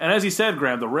 Yeah. And as he said,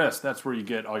 Graham, the wrist, that's where you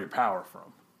get all your power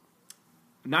from.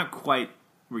 Not quite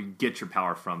where you get your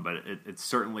power from, but it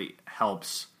certainly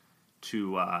helps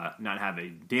to not have a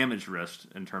damaged wrist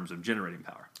in terms of generating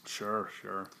power. Sure.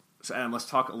 So, Adam, let's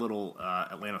talk a little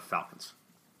Atlanta Falcons.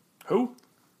 Who?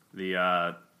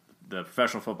 The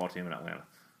professional football team in Atlanta.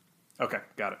 Okay,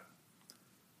 got it.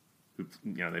 Who,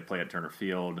 they play at Turner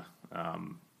Field.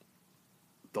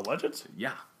 The Legends?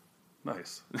 Yeah.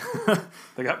 Nice.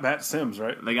 They got Matt Sims,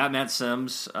 right? They got Matt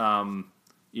Sims, and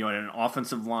an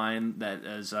offensive line that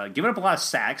has given up a lot of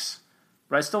sacks,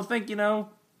 but I still think,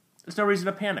 there's no reason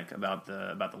to panic about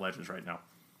the Legends right now.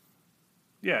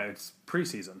 Yeah, it's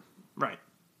preseason. Right.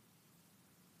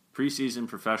 Preseason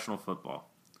professional football.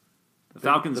 The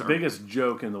Falcons the are biggest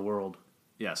joke in the world.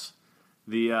 Yes.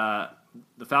 The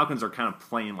Falcons are kind of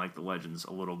playing like the Legends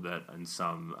a little bit in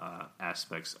some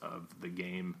aspects of the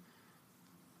game.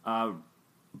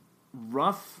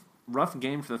 Rough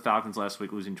game for the Falcons last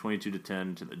week, losing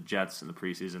 22-10 to the Jets in the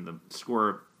preseason. The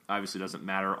score obviously doesn't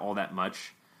matter all that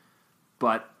much,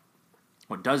 but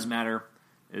what does matter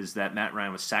is that Matt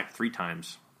Ryan was sacked 3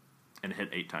 times and hit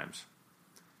 8 times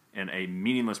in a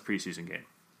meaningless preseason game.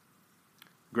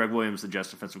 Greg Williams, the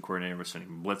Jets defensive coordinator, was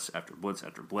sending blitz after blitz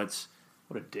after blitz.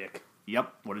 What a dick.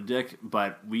 Yep, what a dick.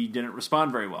 But we didn't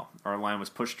respond very well. Our line was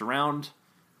pushed around,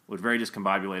 was very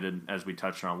discombobulated, as we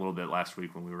touched on a little bit last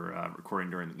week when we were recording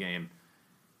during the game.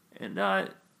 And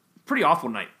pretty awful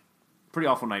night. Pretty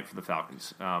awful night for the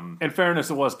Falcons. In fairness,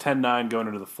 it was 10-9 going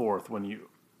into the fourth when you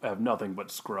have nothing but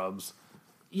scrubs.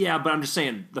 Yeah, but I'm just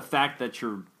saying, the fact that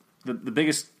the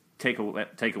biggest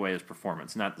takeaway is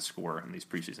performance, not the score in these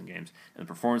preseason games. And the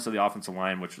performance of the offensive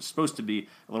line, which was supposed to be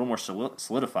a little more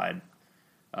solidified,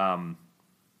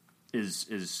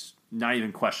 is not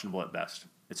even questionable at best.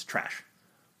 It's trash.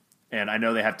 And I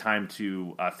know they have time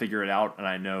to figure it out, and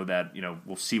I know that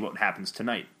we'll see what happens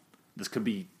tonight. This could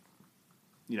be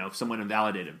somewhat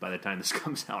invalidated by the time this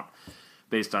comes out,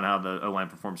 based on how the O-line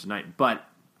performs tonight. But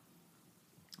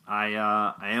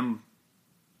I am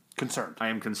concerned. I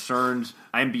am concerned.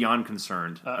 I am beyond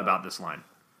concerned about this line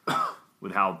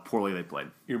with how poorly they played.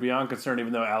 You're beyond concerned,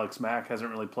 even though Alex Mack hasn't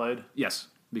really played? Yes,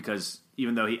 because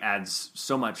even though he adds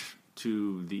so much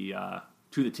to the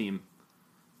team,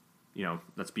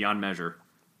 that's beyond measure.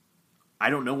 I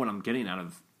don't know what I'm getting out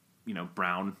of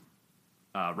Brown,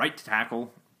 right to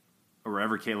tackle, or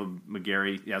wherever Caleb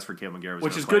McGarry. Yes, for Caleb McGarry,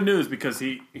 which is good news because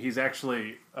he's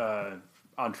actually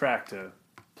on track to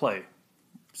play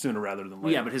sooner rather than later.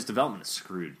 Well, yeah, but his development is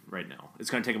screwed right now. It's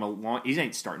going to take him a long. He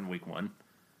ain't starting week 1.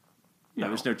 No.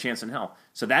 There's no chance in hell.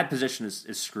 So that position is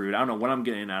screwed. I don't know what I'm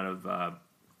getting out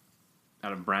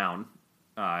of Brown.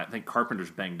 I think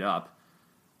Carpenter's banged up,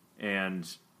 and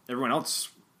everyone else.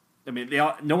 I mean,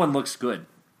 no one looks good.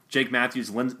 Jake Matthews,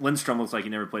 Lindstrom looks like he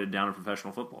never played a down in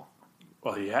professional football.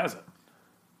 Well, he hasn't.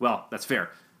 Well, that's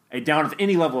fair. A down of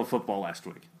any level of football last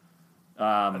week.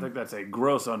 I think that's a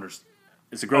gross understatement.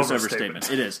 It's a gross overstatement.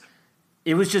 It is.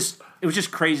 It was just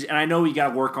crazy, and I know we got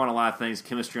to work on a lot of things.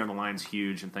 Chemistry on the line's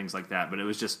huge and things like that, but it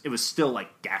was still like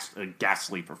a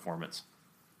ghastly performance.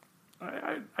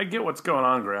 I get what's going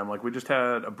on, Graham. Like, we just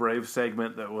had a Brave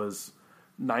segment that was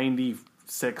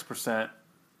 96%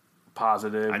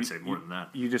 positive. I'd say more than that.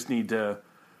 You just need to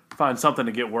find something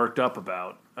to get worked up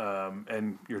about,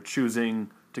 and you're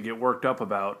choosing to get worked up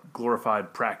about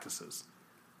glorified practices.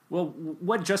 Well,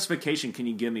 what justification can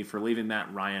you give me for leaving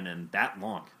Matt Ryan in that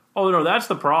long? Oh, no, that's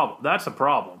the problem. That's the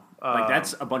problem.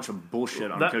 That's a bunch of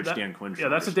bullshit on Coach Dan Quinn. Yeah,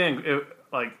 that's a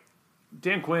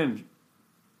Dan Quinn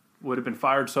would have been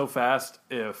fired so fast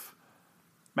if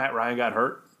Matt Ryan got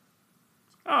hurt.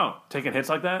 Oh, taking hits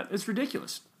like that, it's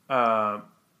ridiculous.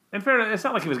 In fairness, it's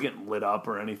not like he was getting lit up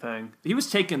or anything. He was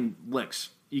taking licks.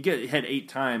 You get hit 8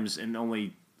 times in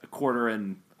only a quarter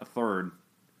and a third.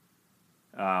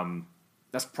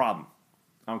 That's a problem.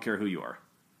 I don't care who you are.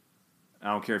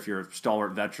 I don't care if you're a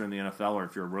stalwart veteran in the NFL or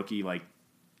if you're a rookie. Like,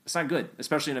 it's not good,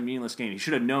 especially in a meaningless game. He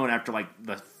should have known after like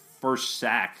the first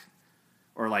sack,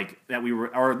 or like that we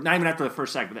were, or not even after the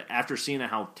first sack, but after seeing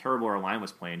how terrible our line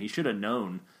was playing, he should have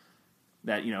known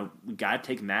that we got to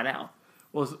take Matt out.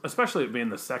 Well, especially it being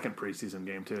the second preseason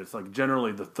game too. It's like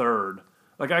generally the third.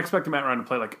 Like I expected Matt Ryan to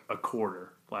play like a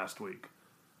quarter last week,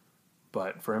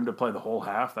 but for him to play the whole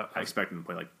half, I expected him to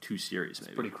play like 2 series.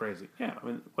 Maybe. Pretty crazy. Yeah, I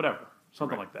mean whatever,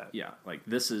 something like that. Yeah, like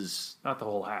this is not the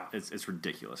whole half. It's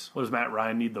ridiculous. What does Matt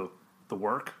Ryan need the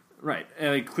work? Right. And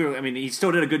like, clearly, I mean, he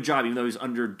still did a good job, even though he was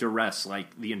under duress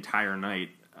like the entire night.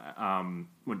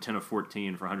 Went 10 of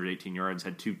 14 for 118 yards,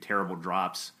 had 2 terrible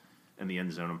drops in the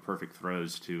end zone and perfect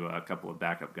throws to a couple of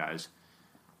backup guys.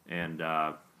 And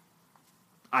I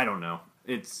don't know.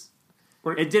 It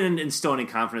didn't instill any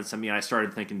confidence in me. I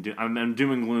started thinking, I'm in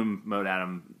doom and gloom mode at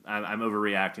him. I'm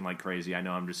overreacting like crazy. I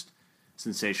know I'm just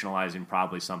sensationalizing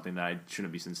probably something that I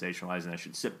shouldn't be sensationalizing. I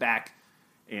should sit back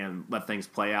and let things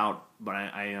play out. But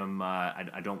I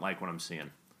don't like what I'm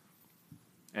seeing.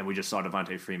 And we just saw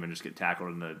Devontae Freeman just get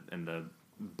tackled in the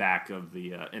back of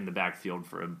the in the backfield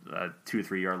for a 2 or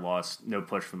 3 yard loss. No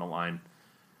push from the line.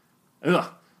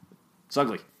 Ugh, it's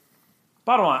ugly.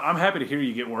 Bottom line, I'm happy to hear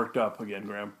you get worked up again,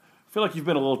 Graham. I feel like you've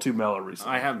been a little too mellow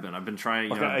recently. I have been. I've been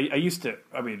trying. I used to,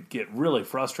 get really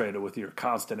frustrated with your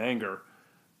constant anger,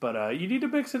 but you need to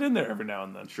mix it in there every now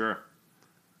and then. Sure.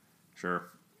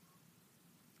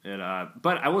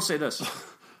 But I will say this: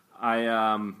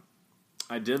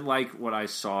 I did like what I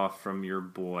saw from your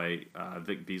boy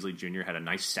Vic Beasley Jr. Had a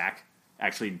nice sack.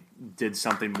 Actually, did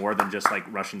something more than just like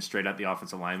rushing straight at the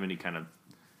offensive lineman. He kind of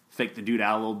faked the dude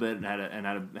out a little bit and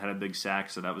had a big sack.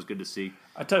 So that was good to see.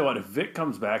 I tell you what, if Vic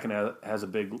comes back and has a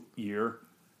big year,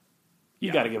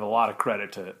 you got to give a lot of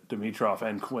credit to Dimitroff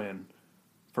and Quinn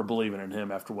for believing in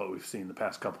him after what we've seen the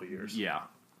past couple of years. Yeah,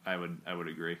 I would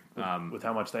agree. With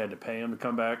how much they had to pay him to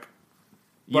come back.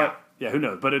 Yeah. Who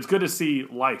knows? But it's good to see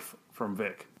life from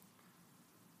Vic.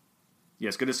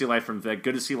 Yes, good to see life from Vic.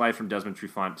 Good to see life from Desmond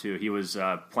Trufant, too. He was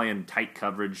playing tight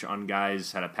coverage on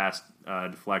guys, had a pass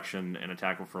deflection and a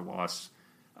tackle for loss.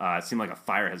 It seemed like a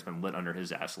fire has been lit under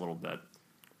his ass a little bit.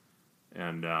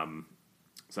 And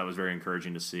so that was very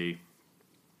encouraging to see.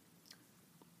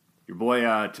 Your boy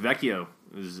Tavecchio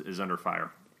is under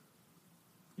fire.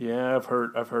 Yeah, I've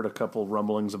heard a couple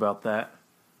rumblings about that.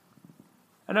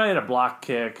 I know he had a block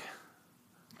kick.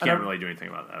 Can't really do anything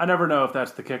about that. I never know if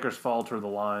that's the kicker's fault or the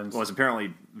line's. Well, it's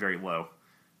apparently very low.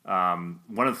 1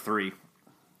 of 3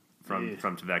 from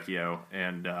Tavecchio,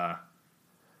 and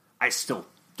I still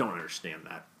don't understand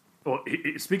that. Well,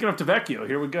 speaking of Tavecchio,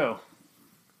 here we go.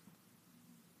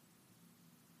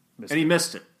 He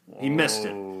missed it. Whoa. He missed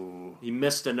it. He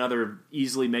missed another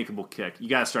easily makeable kick. You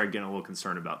got to start getting a little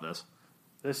concerned about this.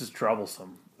 This is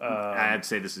troublesome. I'd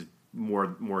say this is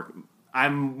more.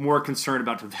 I'm more concerned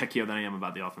about Tavecchio than I am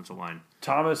about the offensive line.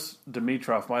 Thomas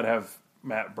Dimitroff might have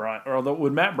Matt Bryant. Or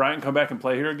would Matt Bryant come back and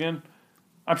play here again?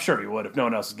 I'm sure he would if no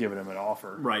one else is giving him an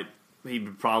offer. Right.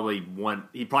 He'd probably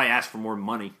ask for more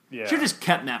money. Yeah. Should have just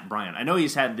kept Matt Bryant. I know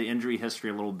he's had the injury history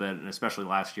a little bit, and especially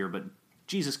last year, but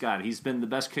Jesus God, he's been the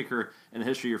best kicker in the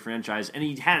history of your franchise, and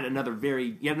he had another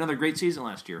great season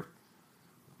last year.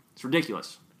 It's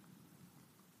ridiculous.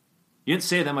 You didn't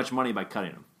save that much money by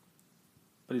cutting him.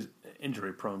 But he's an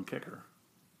injury-prone kicker.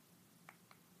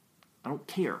 I don't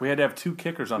care. We had to have 2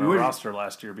 kickers on our roster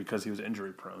last year because he was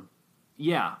injury-prone.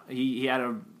 Yeah, he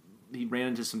ran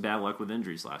into some bad luck with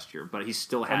injuries last year, but he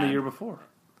still had. And the year before.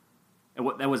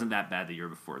 That wasn't that bad the year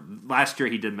before. Last year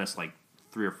he did miss like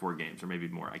 3 or 4 games, or maybe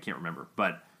more. I can't remember,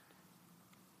 but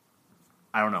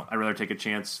I don't know. I'd rather take a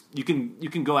chance. You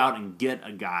can go out and get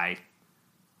a guy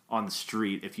on the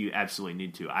street if you absolutely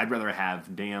need to. I'd rather have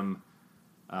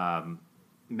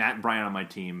Matt Bryant on my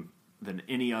team than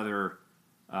any other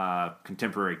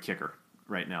contemporary kicker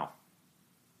right now,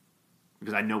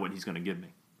 because I know what he's going to give me.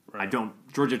 Right. I don't.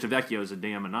 Giorgio Tavecchio is a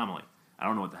damn anomaly. I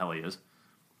don't know what the hell he is,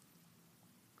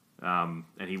 and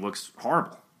he looks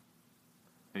horrible.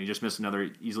 And he just missed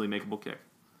another easily makeable kick.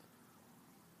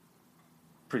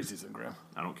 Preseason, Graham.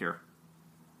 I don't care.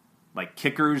 Like,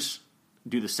 kickers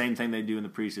do the same thing they do in the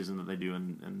preseason that they do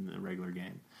in the regular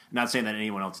game. I'm not saying that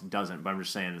anyone else doesn't, but I'm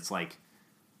just saying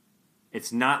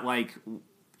it's not like.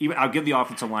 Even I'll give the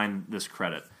offensive line this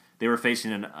credit. They were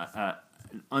facing an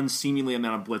unseemly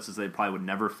amount of blitzes they probably would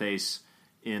never face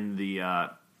in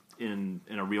in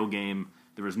a real game.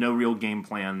 There was no real game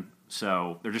plan,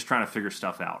 so they're just trying to figure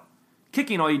stuff out.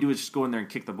 kicking, all you do is just go in there and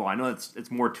kick the ball. I know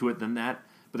it's more to it than that,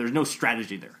 but there's no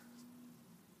strategy there.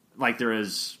 Like there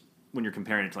is when you're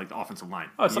comparing it to like the offensive line.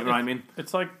 Oh, you know what I mean?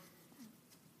 It's like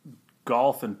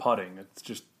golf and putting. It's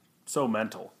just so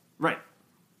mental. Right.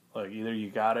 Like either you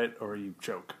got it or you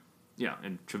choke. Yeah,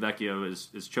 and Trevecchio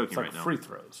is choking right now. It's like free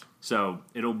throws. So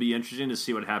it'll be interesting to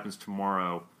see what happens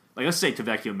tomorrow. Like let's say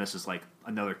Trevecchio misses like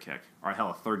another kick, or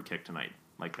hell, a third kick tonight,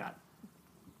 like that.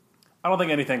 I don't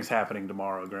think anything's happening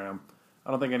tomorrow, Graham.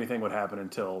 I don't think anything would happen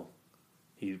until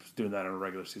he's doing that in a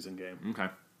regular season game. Okay.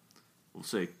 We'll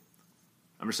see.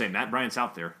 I'm just saying, Matt Bryant's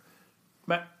out there.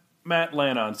 Matt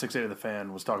Lana on 680 The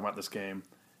Fan was talking about this game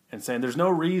and saying there's no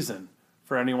reason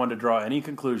for anyone to draw any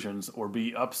conclusions or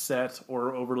be upset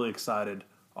or overly excited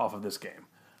off of this game.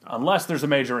 Unless there's a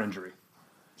major injury.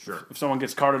 Sure. If someone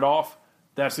gets carted off,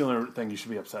 that's the only thing you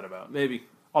should be upset about. Maybe.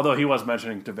 Although he was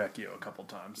mentioning Tavecchio a couple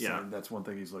times. Yeah. So that's one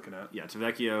thing he's looking at. Yeah,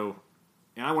 Trevecchio.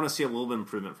 And I want to see a little bit of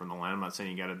improvement from the line. I'm not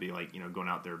saying you got to be like, going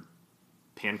out there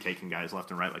pancaking guys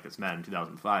left and right like it's Madden in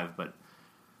 2005, but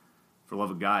for the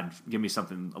love of God, give me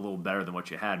something a little better than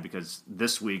what you had, because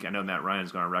this week I know Matt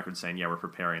Ryan's gone on record saying, yeah, we're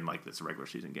preparing like it's a regular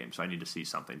season game, so I need to see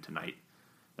something tonight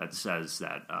that says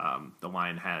that the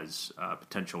line has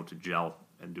potential to gel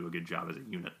and do a good job as a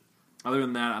unit. Other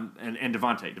than that, and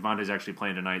Devontae's actually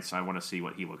playing tonight, so I want to see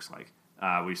what he looks like.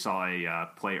 We saw a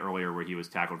play earlier where he was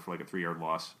tackled for like a 3-yard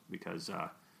loss because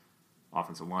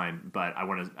offensive line, but I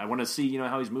want to see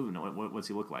how he's moving. What's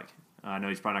he look like? I know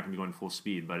he's probably not going to be going full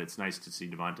speed, but it's nice to see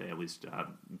Devontae at least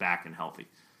back and healthy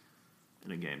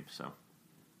in a game. So,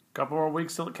 couple more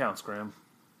weeks till it counts, Graham.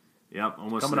 Yep,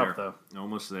 almost coming there. Up though.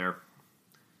 Almost there.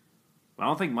 But I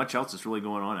don't think much else is really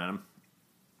going on, Adam.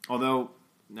 Although,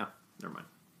 no, never mind.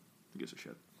 Who gives a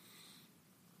shit?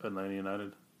 Atlanta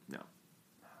United. No.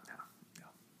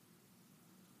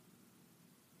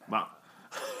 Well,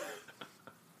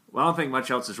 I don't think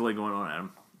much else is really going on,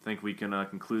 Adam. I think we can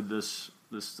conclude this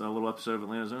little episode of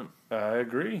Atlanta Zone. I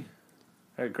agree.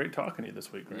 I had great talking to you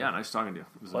this week, Graham. Yeah, nice talking to you.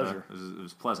 It was, Pleasure. It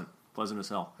was pleasant. Pleasant as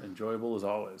hell. Enjoyable as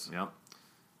always. Yep. All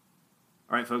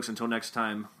right, folks, until next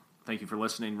time, thank you for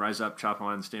listening. Rise up, chop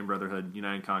on, stay in brotherhood,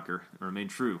 unite and conquer, and remain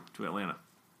true to Atlanta.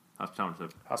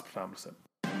 Hospitality. Hospitality.